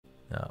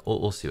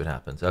We'll see what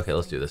happens. Okay,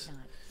 let's do this.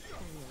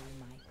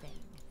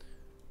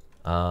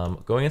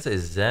 Going into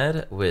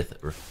Zed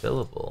with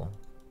refillable.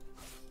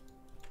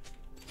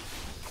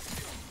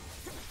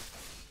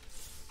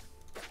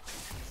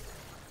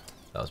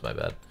 That was my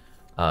bad.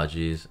 Ah,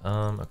 jeez.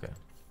 Okay.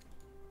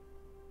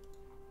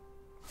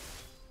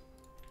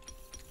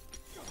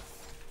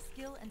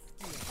 Skill and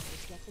steel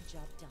will get the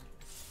job done.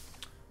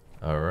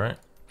 All right.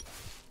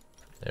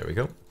 There we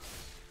go. All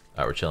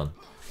right, we're chilling.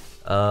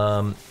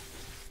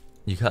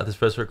 You got this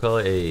press for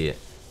Akali. Hey, this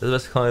is the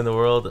best Akali in the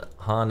world.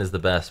 Han is the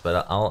best,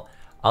 but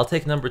I'll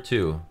take number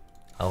 2.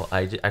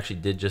 Actually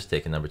did just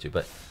take a number 2,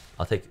 but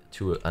I'll take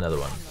another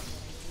one.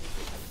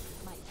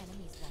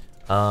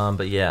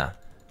 But yeah,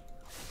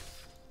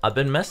 I've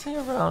been messing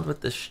around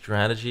with this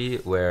strategy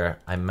where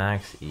I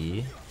max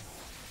E,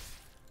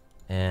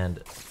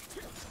 and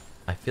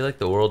I feel like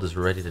the world is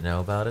ready to know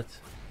about it.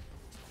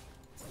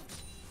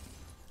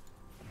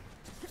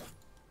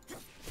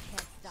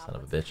 Son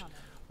of a bitch.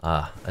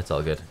 Ah, that's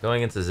all good.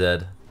 Going into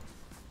Zed.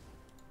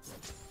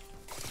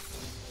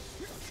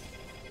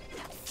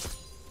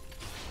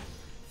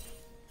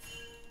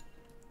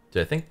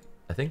 Dude,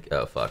 I think,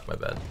 oh fuck, my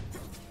bad.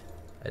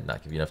 I did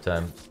not give you enough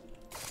time.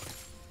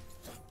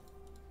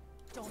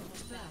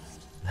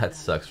 That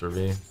sucks for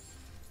me.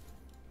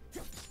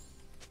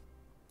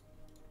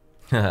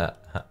 Yeah,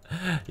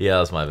 that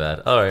was my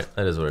bad. Alright,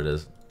 that is what it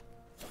is.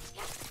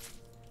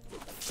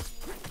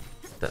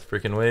 That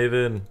freaking wave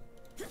in.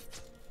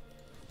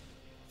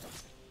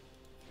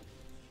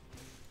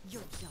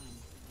 You're done.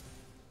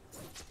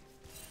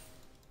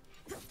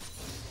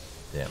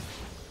 Damn.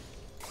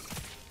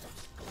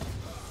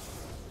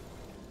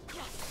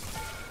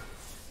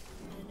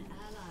 An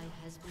ally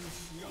has been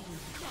slain.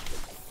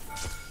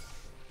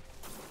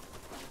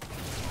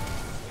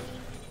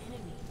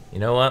 You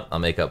know what? I'll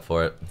make up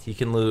for it. He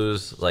can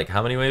lose, like,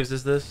 how many waves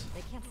is this?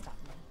 They can't stop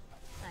me.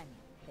 I mean,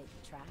 they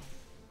can try.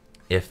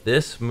 If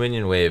this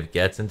minion wave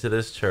gets into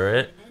this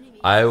turret,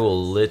 I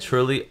will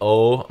literally...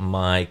 Oh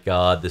my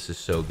god, this is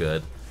so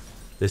good.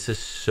 This is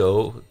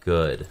so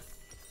good.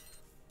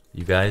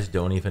 You guys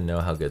don't even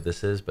know how good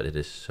this is, but it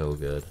is so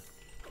good.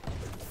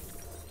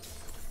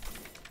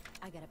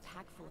 I got a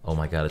pack full of Oh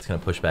my god, it's gonna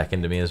push back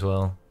into me as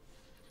well.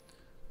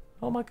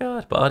 Oh my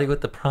god, body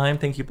with the prime.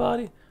 Thank you,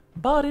 body.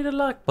 Body the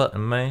like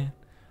button, man.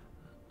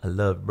 I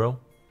love, bro.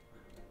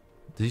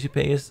 Does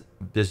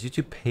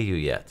YouTube pay you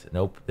yet?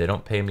 Nope, they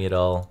don't pay me at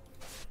all.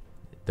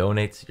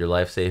 Donate your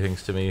life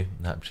savings to me.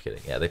 No, I'm just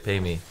kidding. Yeah, they pay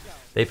me.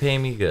 They pay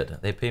me good.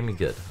 They pay me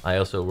good. I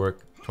also work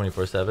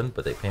 24/7,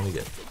 but they pay me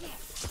good.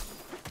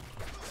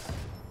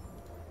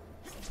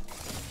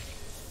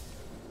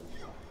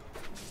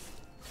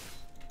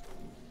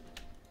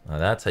 Now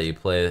that's how you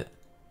play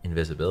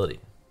invisibility.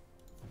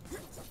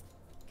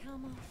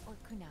 Kama or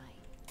kunai.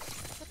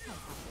 Depends on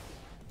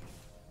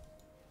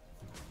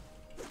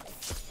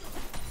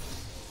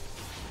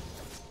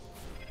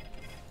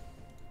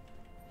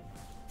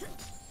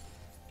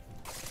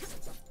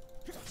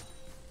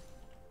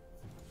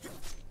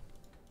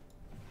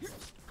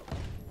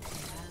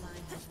ally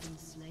has been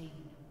slain.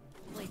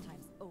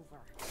 Playtime's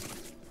over.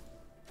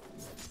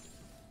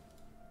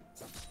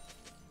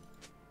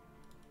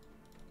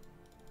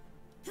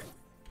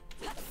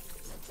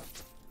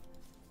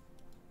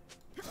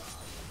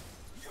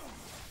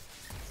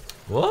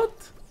 What?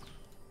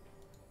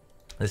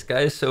 This guy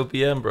is so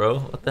PM, bro.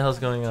 What the hell's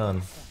going on?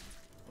 Will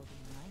be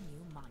my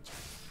new mantra.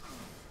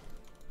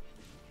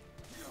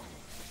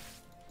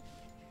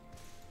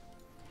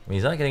 I mean,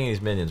 he's not getting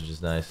these minions, which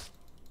is nice.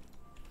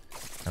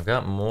 I've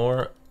got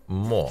more.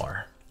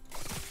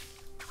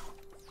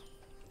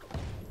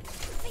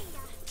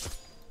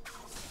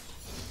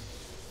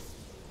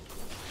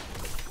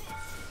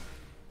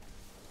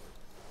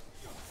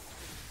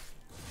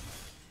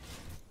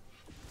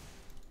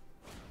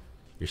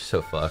 You're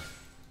so fucked.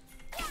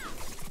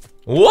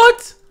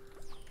 What?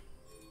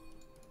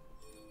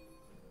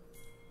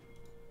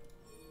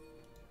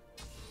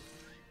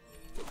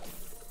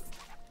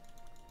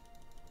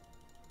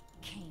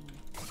 King.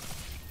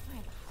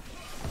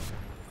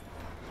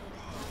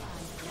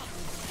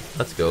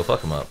 Let's go.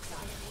 Fuck him up.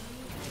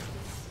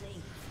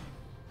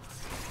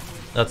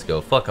 Let's go.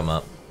 Fuck him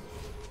up.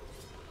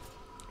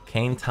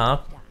 Kane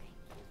top?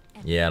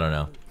 Yeah, I don't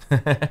know.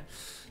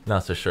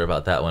 Not so sure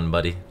about that one,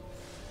 buddy.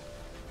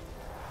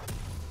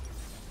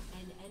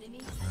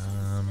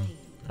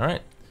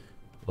 Alright.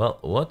 Well,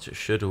 what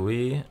should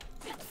we...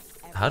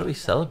 How do we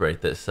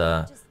celebrate this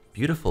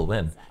beautiful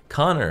win?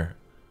 Connor.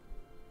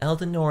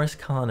 Elden Norris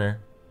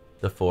Connor.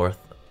 The 4th.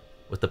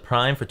 With the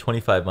prime for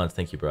 25 months.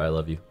 Thank you, bro. I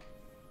love you.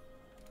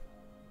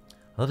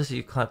 I love to see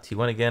you clap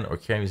T1 again or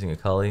carry using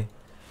Akali.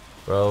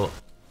 Bro.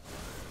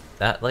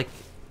 That, like,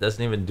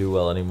 doesn't even do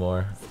well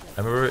anymore.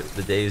 I remember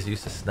the days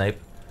used to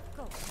snipe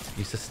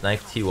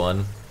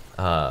T1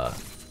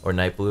 or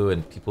Night Blue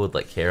and people would,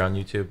 like, care on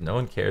YouTube. No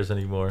one cares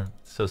anymore.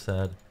 It's so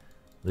sad.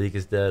 League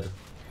is dead.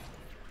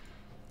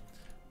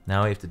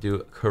 Now we have to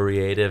do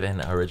creative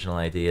and original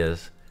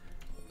ideas.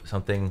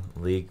 Something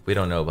League we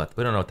don't know what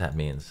that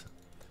means.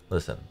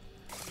 Listen,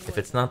 If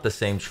it's not the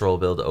same troll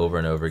build over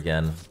and over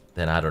again,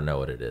 then I don't know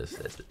what it is.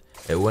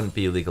 It wouldn't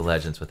be League of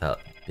Legends without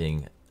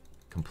being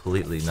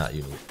completely not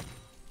unique.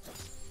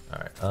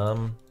 Alright,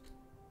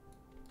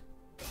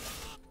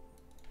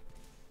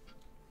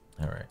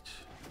 Alright.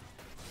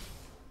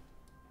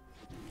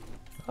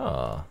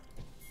 Oh.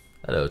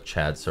 Hello,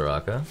 Chad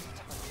Soraka.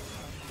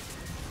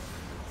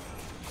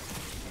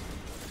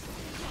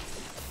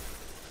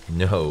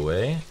 No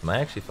way. Am I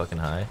actually fucking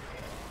high?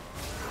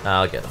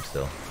 Nah, I'll get him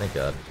still. Thank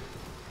God.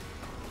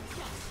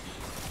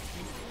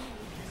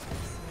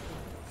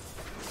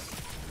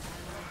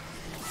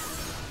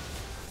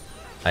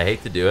 I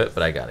hate to do it,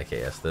 but I gotta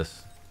KS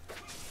this.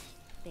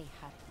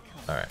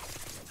 Alright.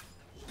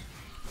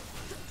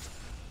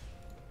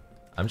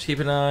 I'm just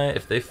keeping an eye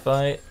if they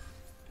fight.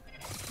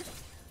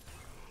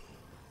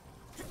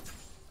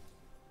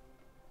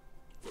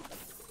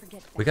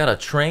 We got a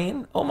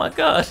train? Oh my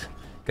god!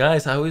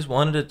 Guys, I always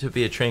wanted it to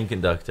be a train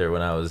conductor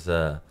when I was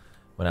a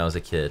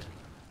kid.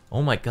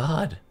 Oh my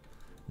god!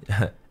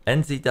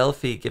 NZ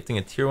Delphi gifting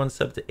a tier 1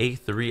 sub to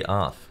A3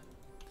 off.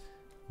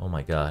 Oh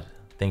my god.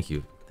 Thank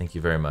you. Thank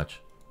you very much.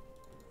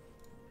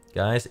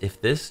 Guys,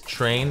 if this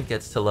train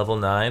gets to level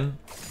 9,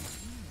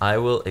 I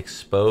will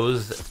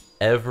expose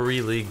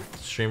every League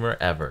streamer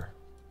ever.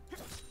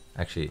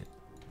 Actually,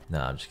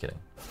 no, I'm just kidding.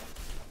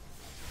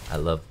 I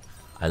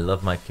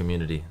love my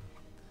community.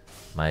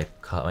 My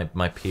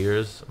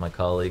peers, my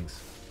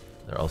colleagues,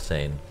 they're all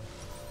sane.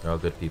 They're all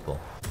good people.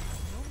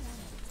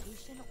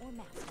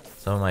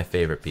 Some of my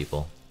favorite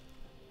people.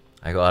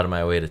 I go out of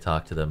my way to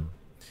talk to them.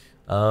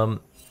 I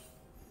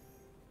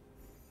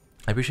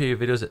appreciate your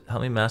videos that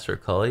help me master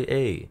Akali.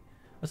 Hey,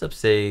 what's up,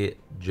 say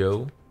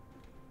Joe?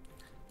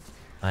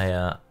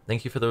 I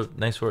thank you for the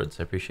nice words.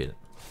 I appreciate it.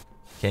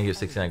 Can't give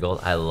 69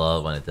 gold. I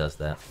love when it does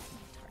that.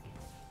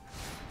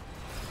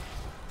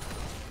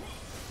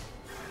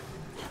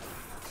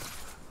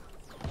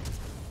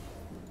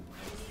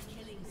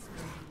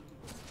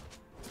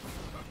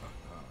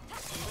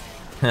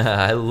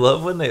 I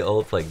love when they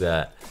ult like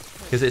that,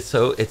 because it's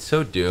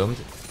so doomed,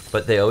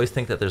 but they always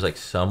think that there's like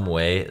some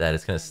way that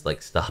it's gonna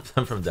like stop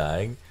them from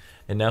dying,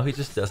 and now he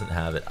just doesn't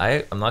have it.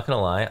 I'm not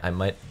gonna lie, I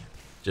might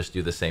just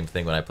do the same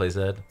thing when I play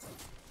Zed.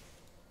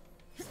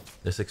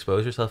 Just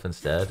expose yourself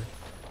instead.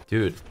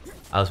 Dude,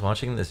 I was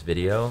watching this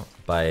video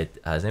by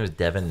his name is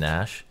Devin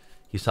Nash.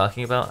 He's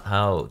talking about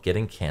how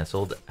getting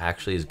canceled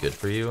actually is good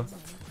for you,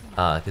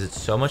 because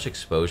it's so much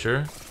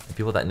exposure and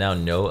people that now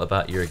know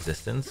about your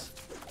existence.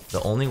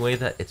 The only way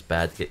that it's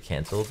bad to get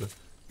canceled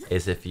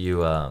is if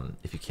you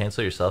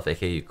cancel yourself,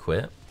 aka you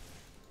quit,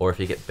 or if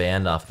you get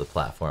banned off the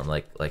platform,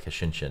 like a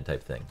Shinshin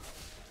type thing.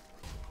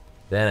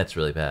 Then it's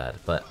really bad.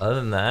 But other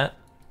than that,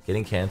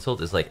 getting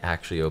canceled is like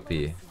actually OP.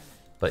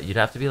 But you'd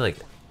have to be like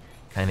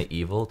kind of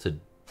evil to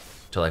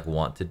like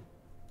want to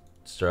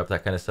stir up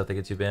that kind of stuff that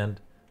gets you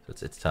banned.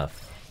 So it's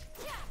tough.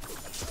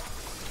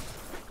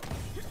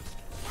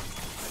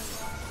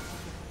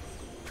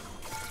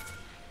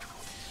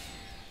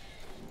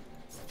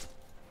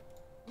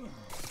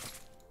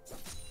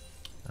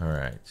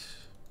 Alright.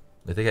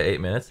 They think at 8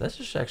 minutes? That's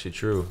just actually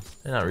true.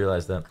 I did not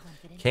realize that.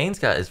 Kane's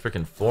got his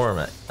freaking form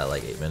at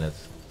like 8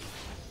 minutes.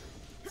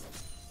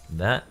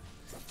 That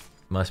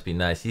must be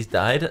nice. He's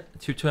died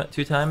two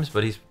times,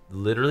 but he's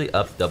literally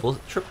up double,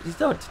 triple. He's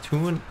down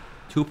to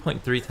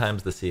 2.3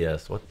 times the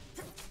CS. What?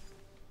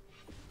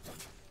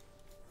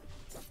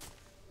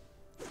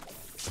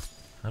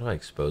 How do I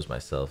expose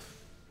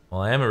myself? Well,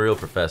 I am a real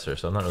professor,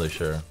 so I'm not really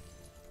sure.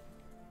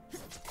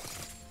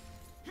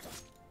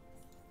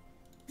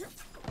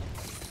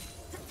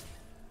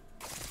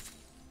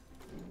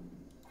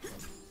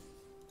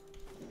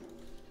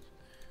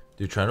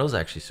 Dude, Trundle's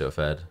actually so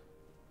fed.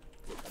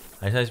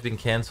 How many times been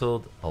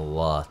cancelled? A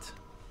lot.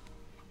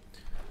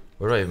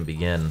 Where do I even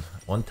begin?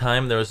 One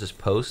time there was this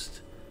post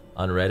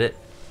on Reddit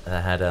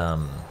that had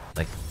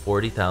like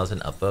 40,000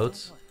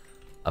 upvotes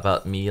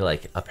about me,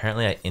 like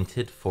apparently I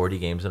inted 40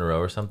 games in a row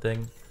or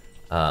something.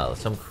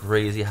 Some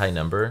crazy high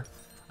number.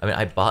 I mean,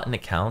 I bought an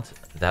account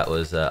that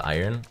was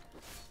Iron,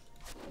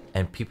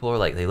 and people were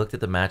like, they looked at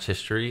the match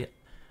history.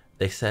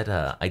 They said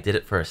I did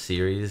it for a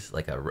series,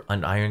 like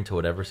an Iron to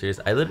whatever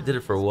series. I literally did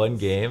it for one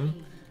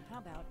game.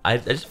 I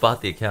just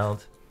bought the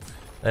account.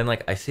 Then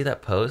like I see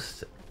that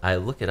post, I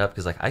look it up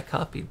because like I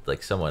copied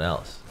like someone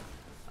else.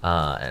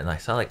 And I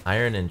saw like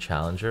Iron and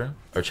Challenger,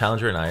 or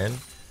Challenger and Iron.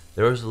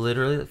 There was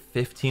literally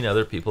 15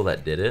 other people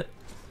that did it.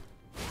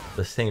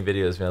 The same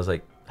videos, and I was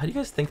like, how do you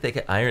guys think they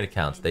get Iron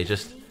accounts? They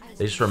just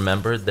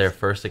remembered their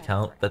first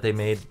account that they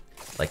made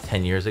like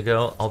 10 years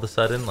ago. All of a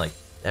sudden, like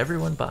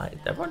everyone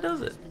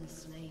does it.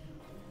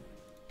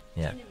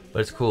 Yeah,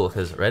 but it's cool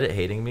because Reddit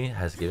hating me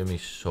has given me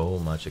so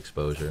much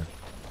exposure.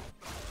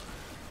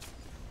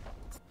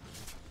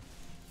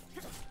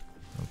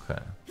 Okay.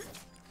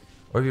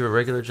 Or if you have a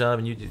regular job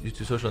and you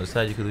do social on the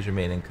side, you could lose your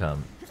main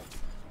income.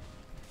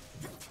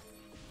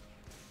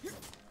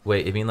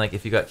 Wait, you mean like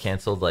if you got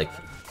canceled, like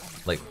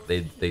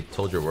they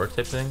told your work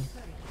type thing?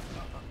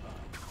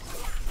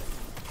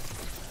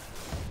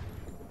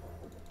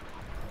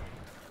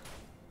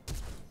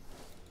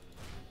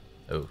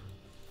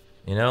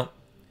 You know,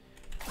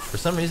 for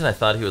some reason I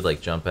thought he would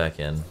like jump back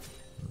in.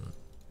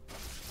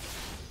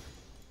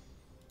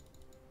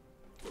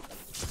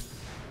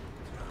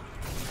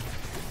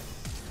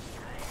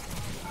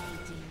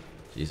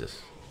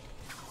 Jesus.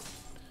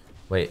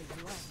 Wait.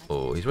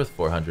 Oh, he's worth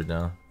 400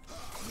 now.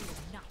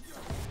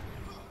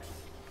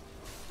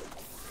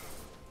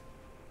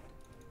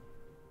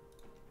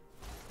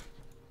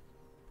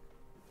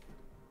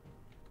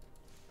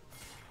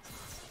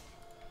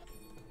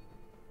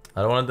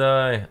 I don't want to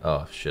die.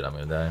 Oh shit, I'm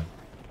gonna die.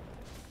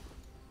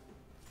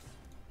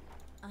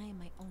 I am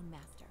my own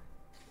master.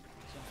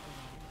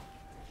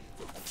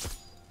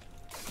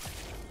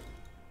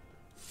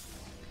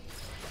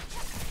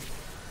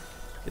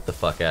 Get the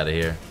fuck out of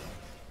here.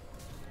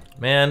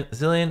 Man,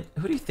 Zillion,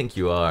 who do you think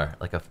you are?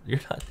 Like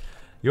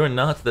you're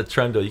not the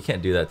Trundle. You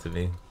can't do that to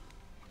me.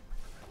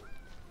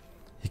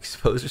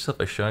 Expose yourself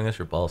by showing us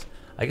your balls.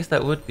 I guess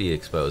that would be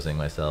exposing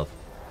myself.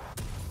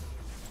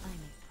 I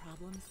make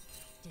problems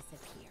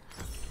disappear.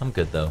 I'm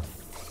good though.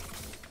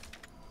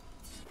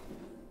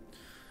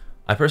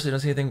 I personally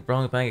don't see anything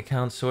wrong with buying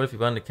accounts. So what if you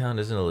buy an account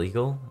isn't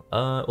illegal?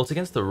 Well, it's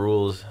against the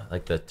rules,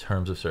 like the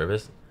terms of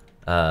service.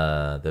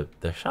 The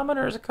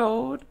Shamaner is a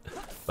code.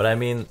 But I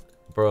mean,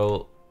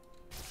 bro,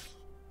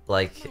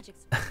 like,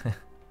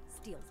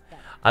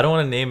 I don't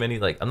want to name any,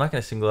 like, I'm not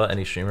going to single out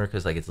any streamer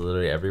because, like, it's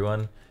literally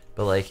everyone.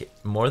 But, like,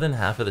 more than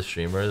half of the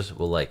streamers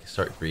will, like,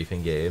 start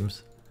griefing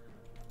games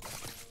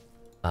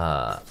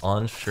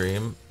on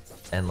stream.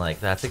 And, like,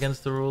 that's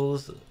against the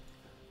rules.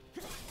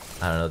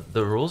 I don't know.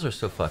 The rules are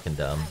so fucking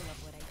dumb.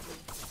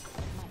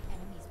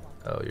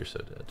 Oh, you're so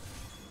dead.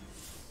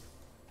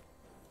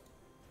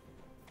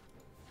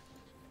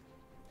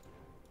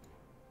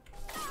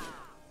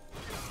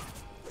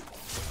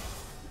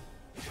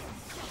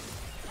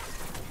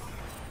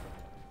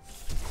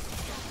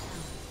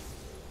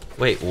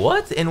 Wait,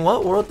 what? In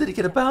what world did he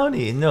get a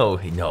bounty? No,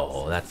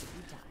 that's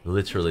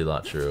literally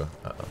not true.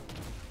 Uh-oh.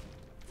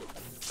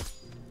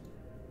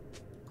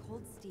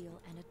 Cold steel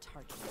and a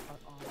target are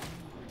all I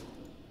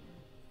need.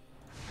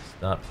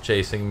 Stop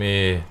chasing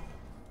me.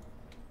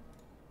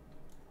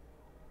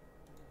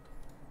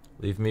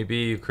 Leave me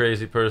be, you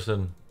crazy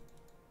person.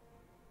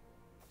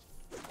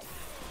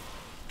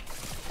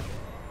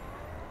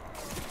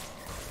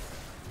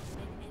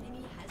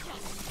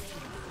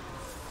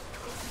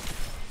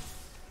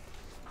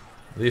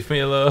 Leave me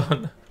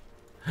alone.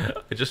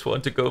 I just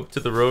want to go to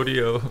the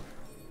rodeo.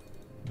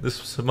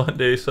 This was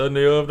Monday,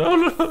 Sunday. Oh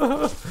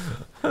no.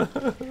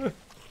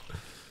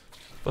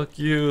 Fuck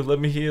you. Let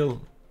me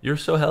heal. You're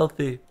so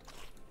healthy.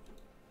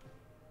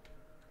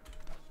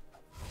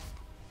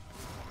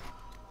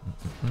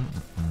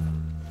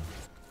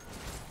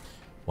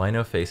 Why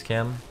no face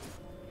cam?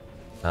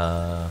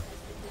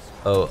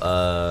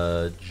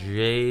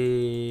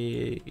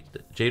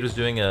 Jade was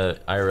doing a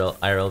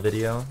IRL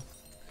video.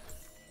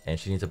 And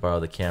she needs to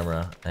borrow the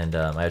camera, and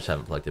I just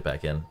haven't plugged it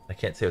back in. I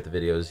can't say what the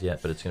video is yet,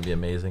 but it's gonna be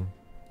amazing.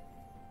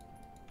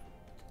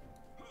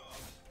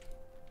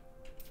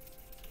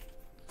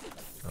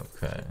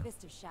 Okay.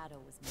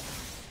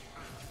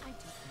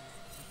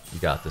 You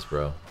got this,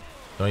 bro.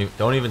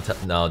 Don't even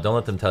no, don't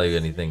let them tell you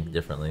anything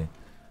differently.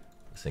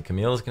 Listen,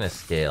 Camille's gonna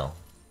scale.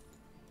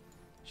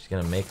 She's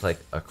gonna make like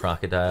a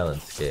crocodile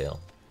and scale.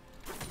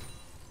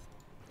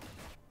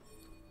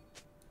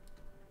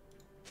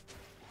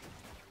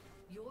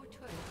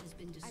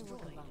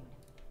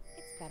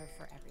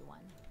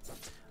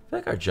 I feel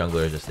like our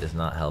jungler just is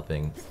not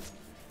helping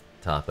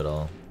top at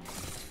all.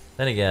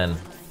 Then again,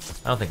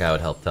 I don't think I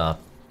would help top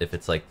if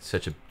it's like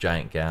such a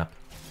giant gap.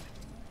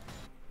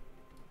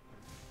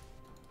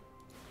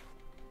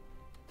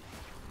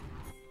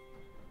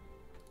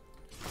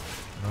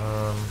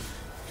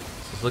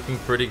 This is looking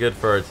pretty good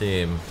for our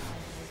team.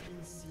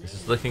 This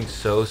is looking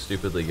so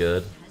stupidly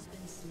good.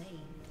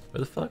 Where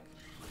the fuck?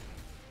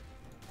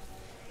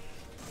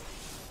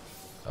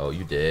 Oh,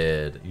 you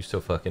did. You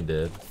so fucking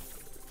did.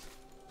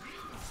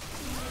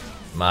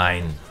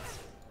 Mine.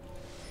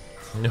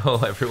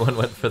 No, everyone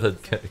went for the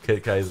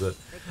Kaiser.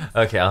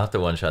 Okay, I'll have to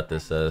one-shot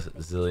this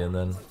Zillion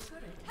then.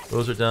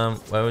 Rules are dumb.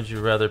 Why would you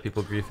rather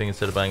people griefing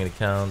instead of buying an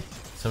account?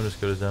 Some just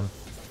go to them.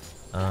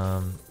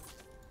 Some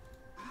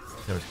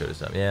just go to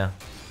them. Yeah.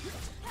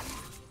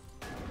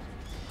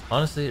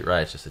 Honestly,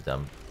 Riot's just a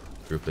dumb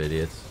group of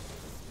idiots.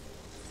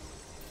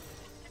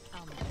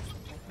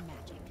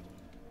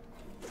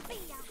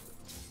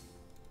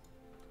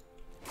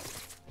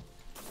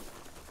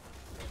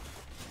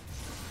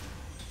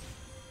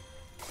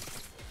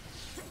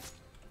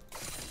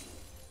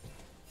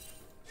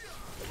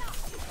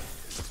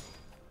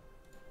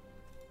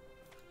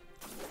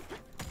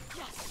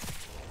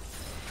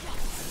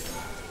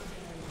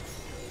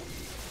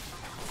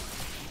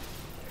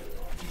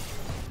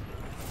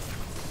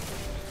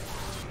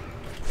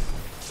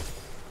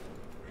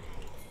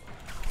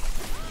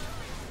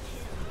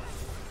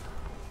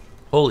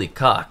 Holy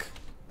cock.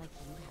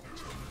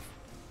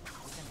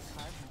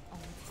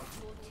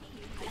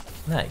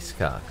 Nice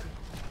cock.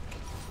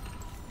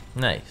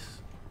 Nice.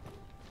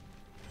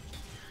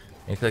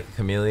 Make like a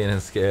chameleon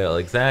and scale.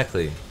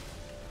 Exactly.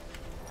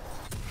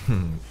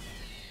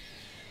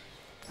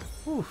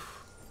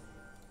 Oof.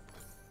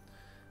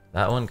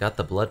 That one got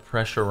the blood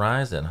pressure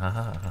rising. Ha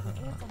ha ha ha.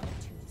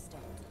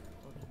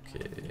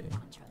 Okay.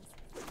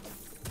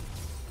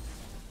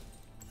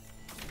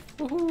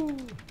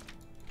 Woohoo.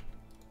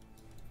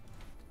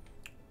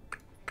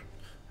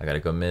 I gotta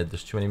go mid.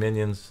 There's too many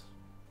minions.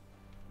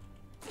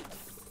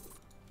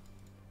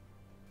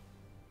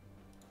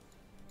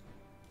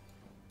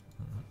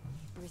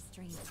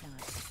 Restraint's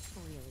not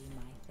really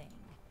my thing.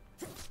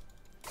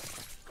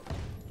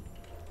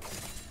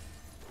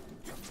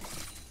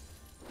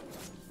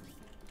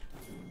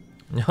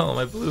 No,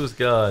 my blue's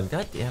gone.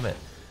 God damn it.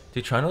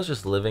 Dude, Trundle's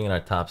just living in our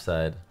top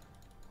side.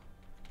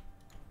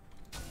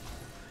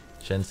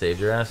 Shen saved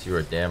your ass? You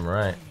were damn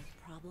right.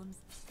 Problems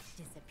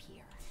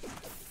disappear.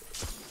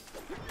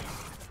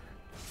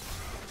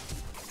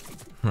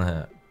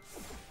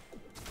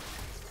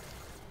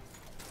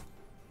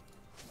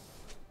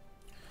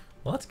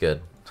 Well, that's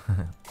good.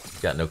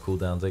 Got no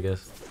cooldowns, I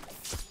guess.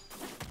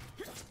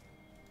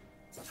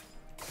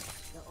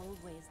 The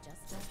old ways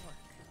just don't work.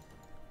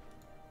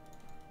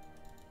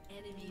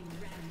 Enemy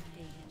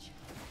rampage.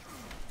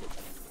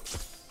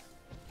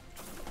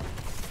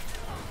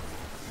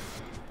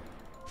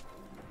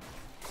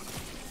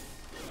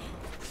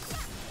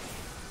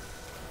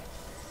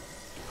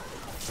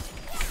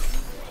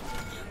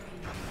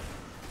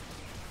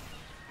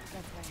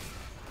 That's right.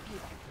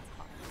 Payback is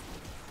hard.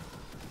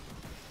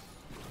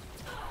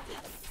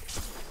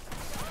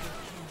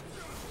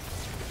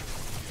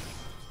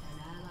 An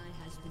ally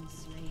has been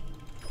slain.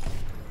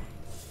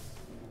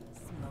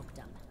 Smoked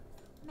them.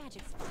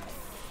 Magic spot.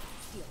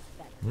 Feels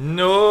better.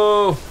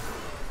 No!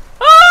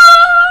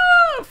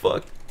 Ah!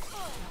 Fuck.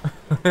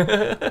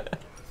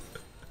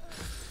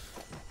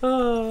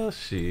 Oh,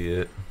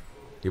 shit.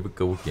 Here we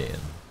go again.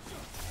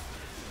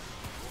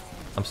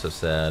 I'm so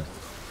sad.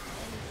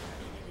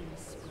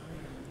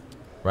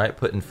 Right?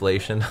 Put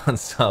inflation on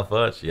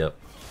stopwatch? Yep.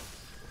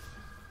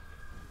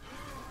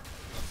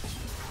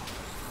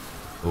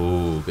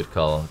 Ooh, good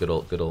call. Good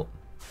ult, good ult.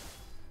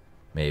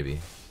 Maybe.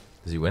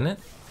 Does he win it?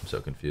 I'm so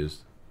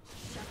confused.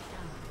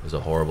 It was a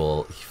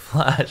horrible... He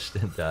flashed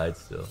and died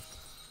still.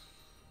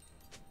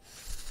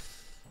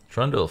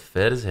 Trundle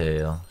fed as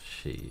hell.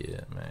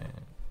 Shit, man.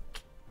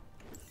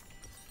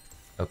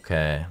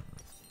 Okay.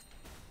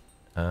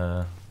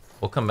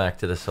 We'll come back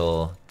to this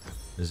whole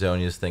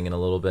Zhonya's thing in a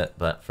little bit,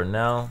 but for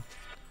now...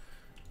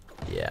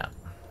 Yeah.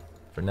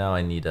 For now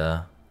I need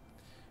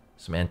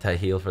some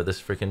anti-heal for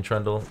this freaking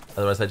Trundle.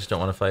 Otherwise I just don't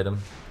want to fight him.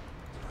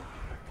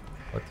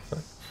 What the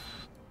fuck?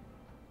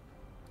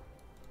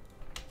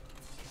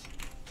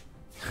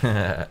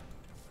 I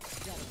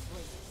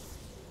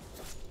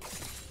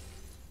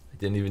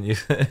didn't even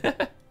use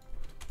it.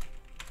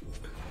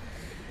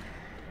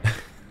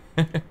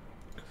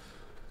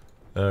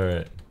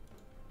 Alright.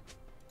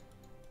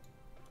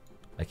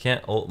 I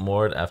can't ult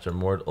Mord after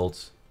Mord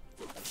ults.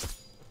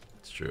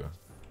 It's true.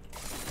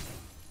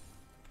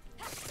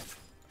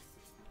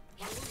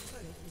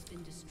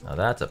 Now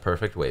that's a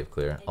perfect wave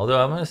clear.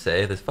 Although I'm gonna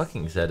say this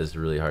fucking Zed is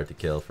really hard to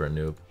kill for a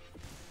noob.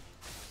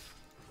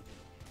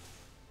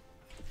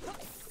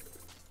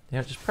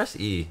 Yeah, just press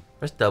E,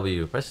 press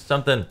W, press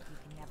something.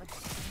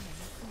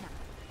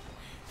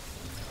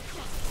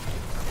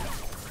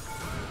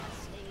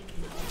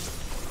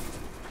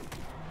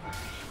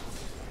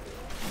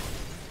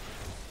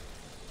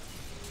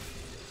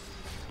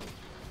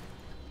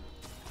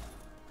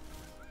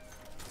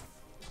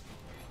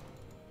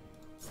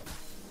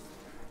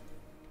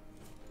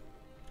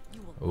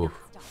 Oof.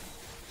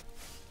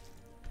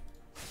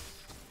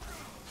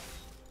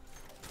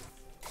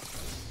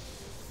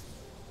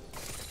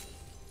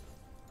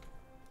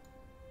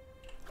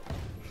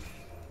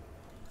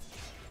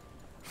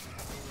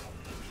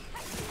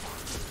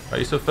 Why are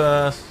you so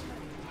fast?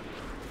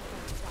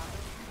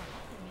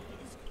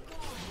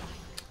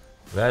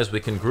 Guys, we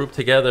can group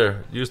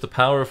together. Use the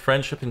power of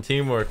friendship and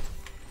teamwork.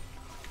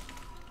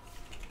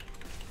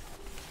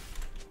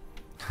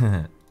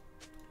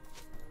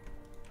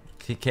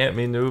 He can't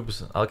be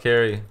noobs. I'll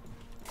carry.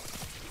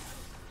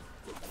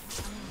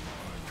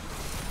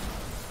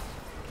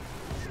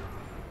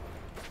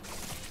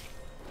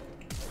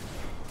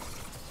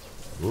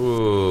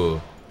 Ooh.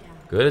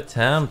 Good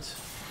attempt.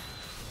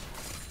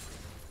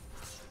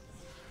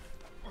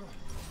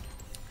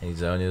 Hey,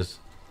 Zhonya's.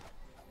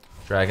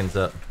 Dragon's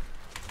up.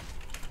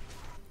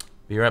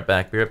 Be right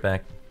back, be right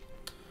back.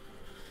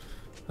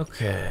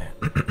 Okay.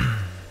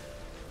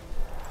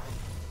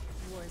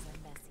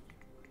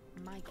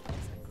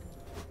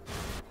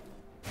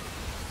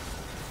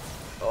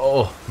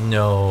 Oh,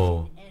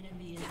 no.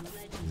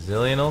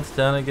 Zillion ults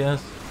down, I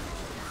guess.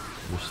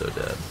 You're so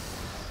dead.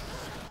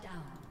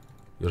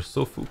 You're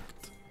so fucked.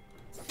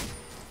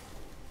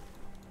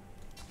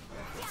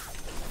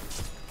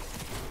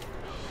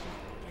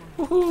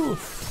 Woohoo!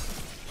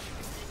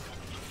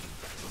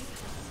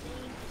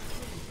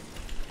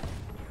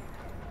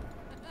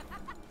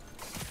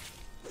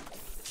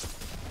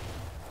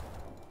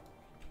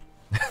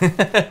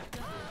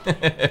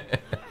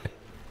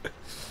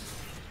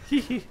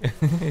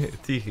 Teehee.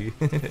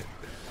 Teehee.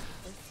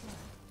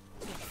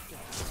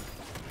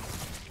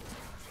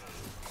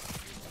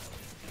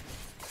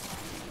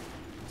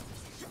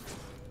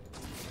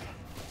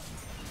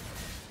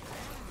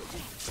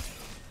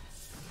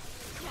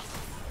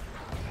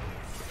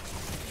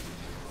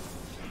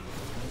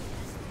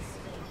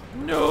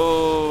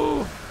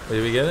 No! Wait,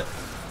 did we get it?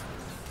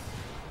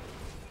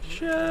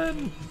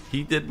 Shen!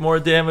 He did more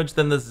damage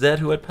than the Zed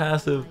who had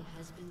passive.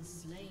 has been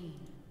slain.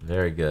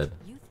 Very good.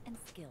 Youth and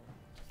skill,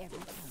 every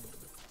time.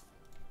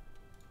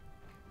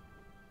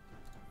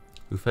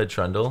 Who fed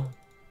Trundle?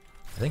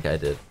 I think I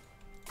did.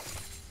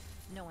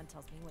 No one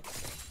tells me what to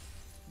do.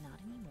 Not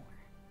anymore.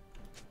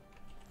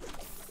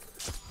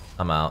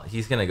 I'm out.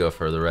 He's gonna go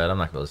for the red. I'm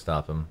not gonna be able to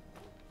stop him.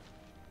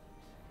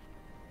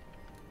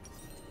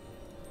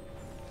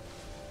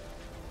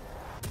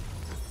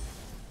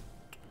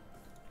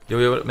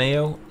 Yo, what,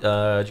 Mayo?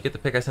 Did you get the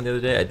pic I sent the other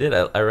day? I did.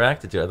 I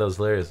reacted to it. I thought it was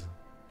hilarious.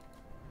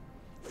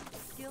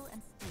 Skill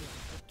and steel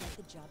will get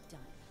the job done.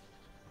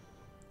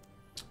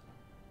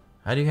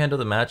 How do you handle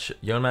the match?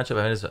 Yon matchup?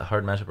 I mean, it's a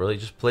hard matchup early.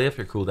 Just play off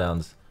your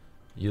cooldowns.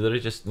 You literally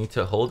just need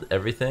to hold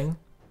everything.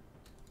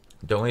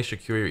 Don't waste your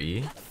Q or your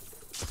E. Oh,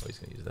 he's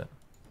gonna use that.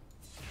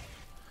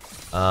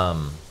 How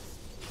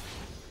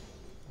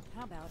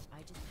about I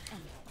just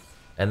end it?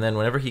 And then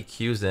whenever he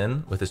Qs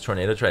in with his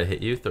tornado, try to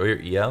hit you. Throw your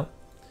E out.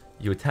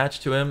 You attach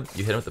to him.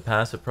 You hit him with the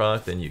passive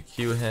proc. Then you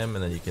Q him,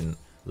 and then you can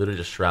literally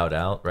just shroud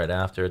out right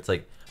after. It's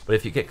like, but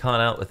if you get caught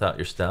out without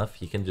your stuff,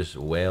 he can just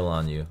wail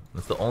on you.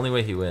 That's the only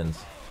way he wins.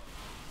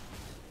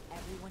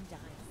 Everyone dies.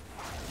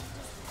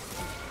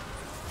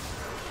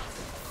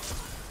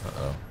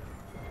 Uh-oh.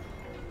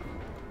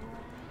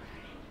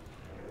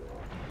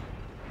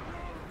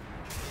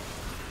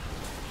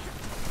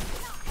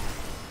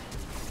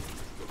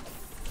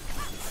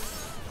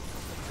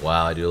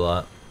 Wow, I do a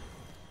lot.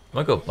 I'm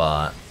gonna go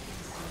bot.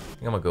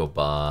 I think I'm gonna go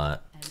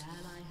bot.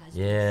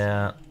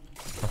 Yeah.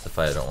 That's a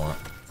fight I don't want.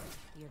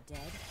 You're dead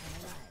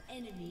and alive.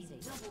 Enemy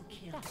double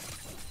kill.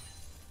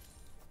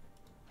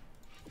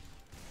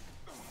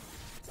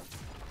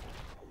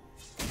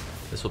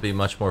 This will be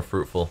much more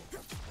fruitful.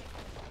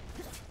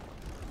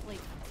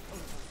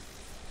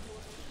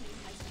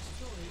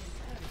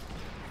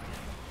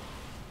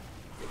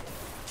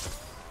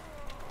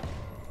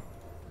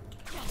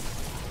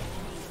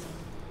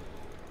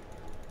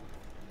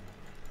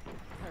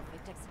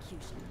 Perfect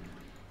execution.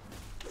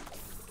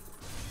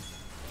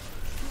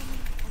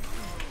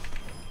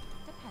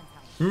 Depends how.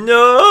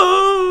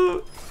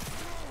 No!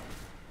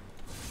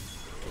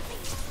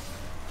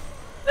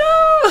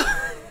 No!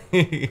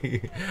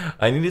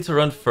 I needed to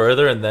run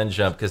further and then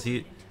jump because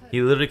he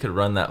literally could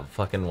run that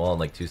fucking wall in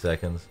like 2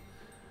 seconds.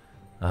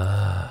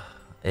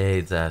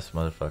 AIDS ass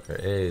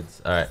motherfucker.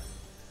 AIDS. Alright.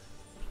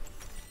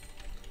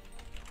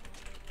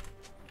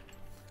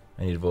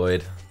 I need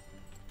Void.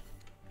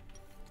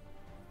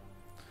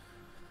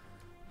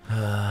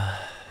 I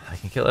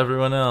can kill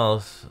everyone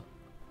else,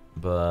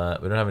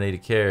 but we don't have an 80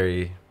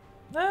 carry.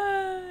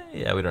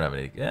 Yeah, we don't have an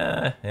 80.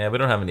 Yeah, we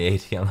don't have any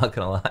 80. I'm not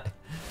gonna lie.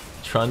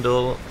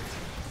 Trundle.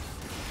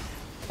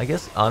 I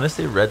guess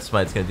honestly, Red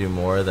Smite's gonna do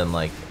more than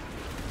like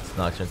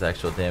Nocturne's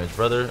actual damage.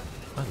 Brother,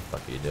 what the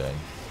fuck are you doing?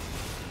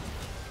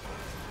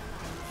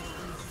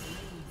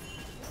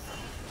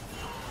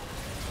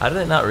 How did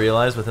I not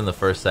realize within the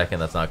first second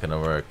that's not gonna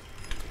work?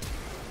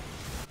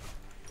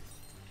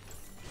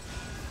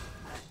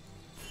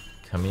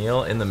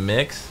 Camille in the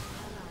mix.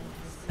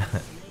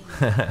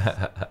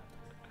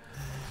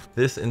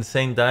 This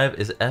insane dive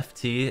is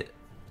ft./Camille.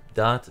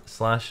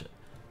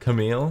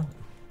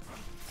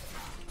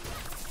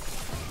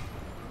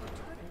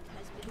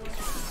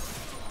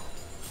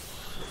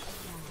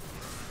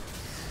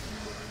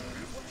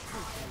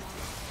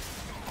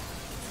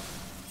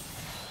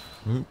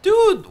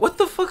 Dude, what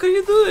the fuck are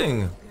you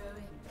doing?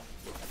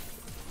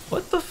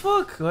 What the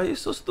fuck? Why are you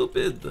so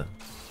stupid?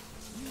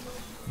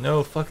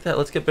 No, fuck that.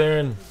 Let's get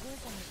Baron.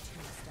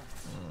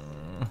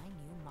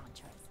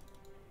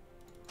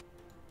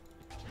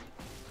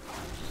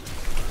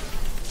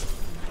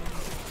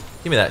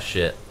 Give me that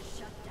shit.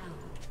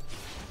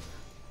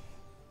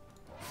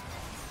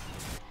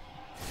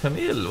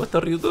 Camille, what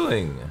are you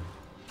doing?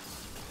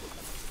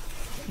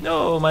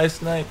 No, my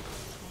snipe.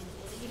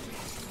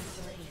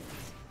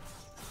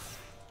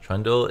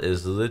 Trundle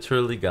is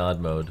literally God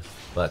mode,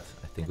 but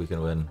I think we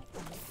can win.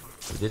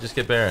 We did just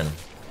get Baron.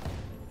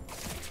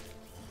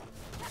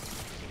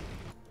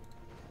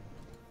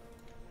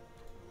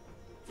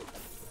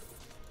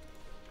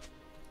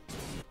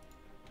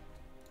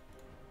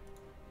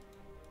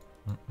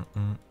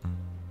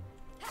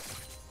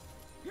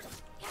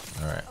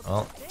 Alright,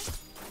 well.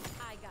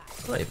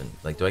 What do I even,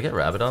 like, do I get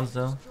Rabadons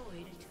though?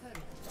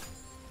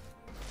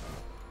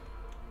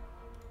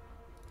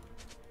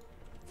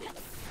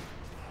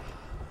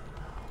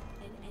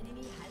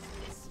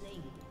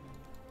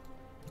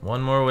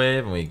 One more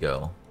wave and we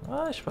go.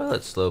 Oh, I should probably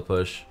let slow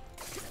push.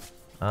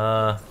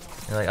 Like,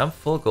 I'm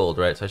full gold,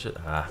 right? So I should,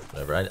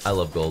 whatever. I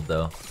love gold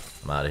though.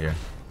 I'm out of here.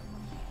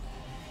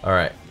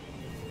 Alright.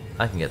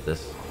 I can get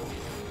this.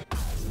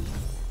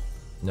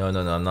 No,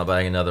 no, no, I'm not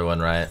buying another one,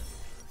 right?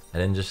 I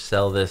didn't just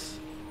sell this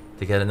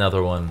to get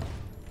another one.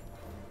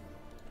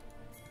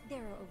 There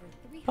are over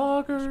 300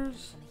 Poggers.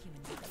 on the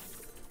human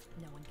race.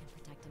 No one can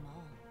protect them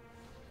all.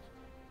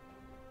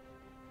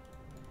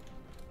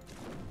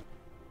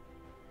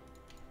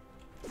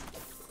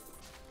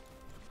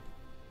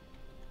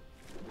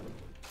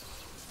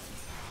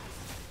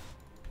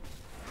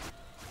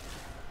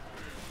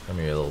 Come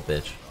here, you little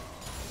bitch.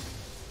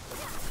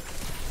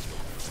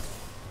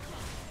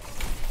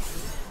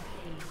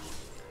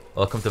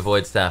 Welcome to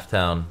Voidstaff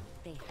Town.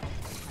 They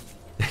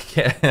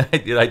Yeah,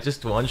 did I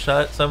just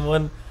one-shot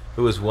someone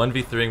who was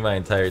 1v3ing my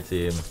entire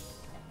team?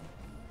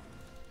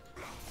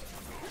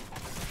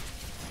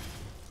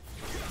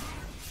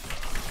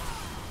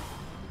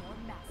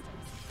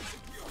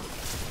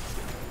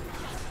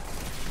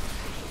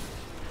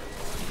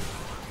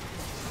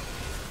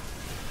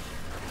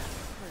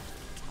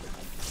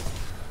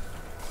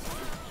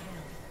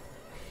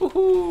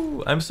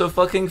 Woohoo! I'm so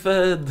fucking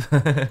fed! It's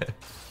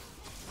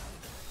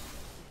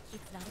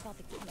not about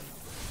the killing.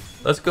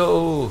 Let's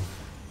go!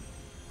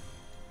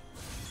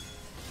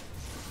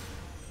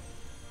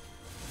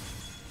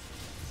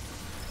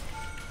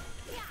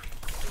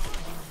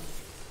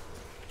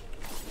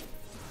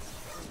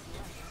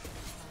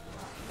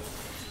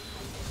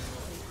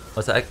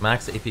 What's that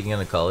max AP again,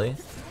 Akali?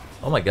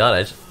 Oh my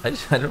god, I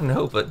don't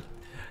know, but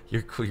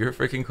your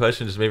freaking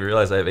question just made me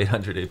realize I have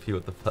 800 AP.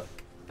 What the fuck?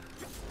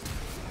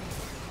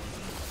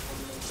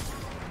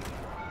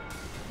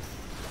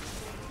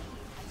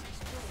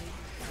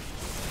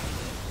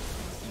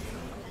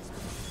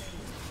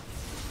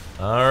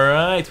 All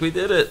right, we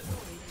did it.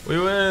 We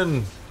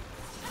win.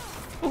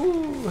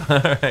 Ooh, all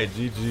right,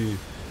 GG.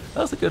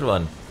 That was a good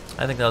one.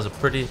 I think that was a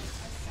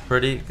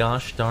pretty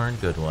gosh darn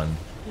good one.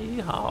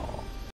 Yeehaw.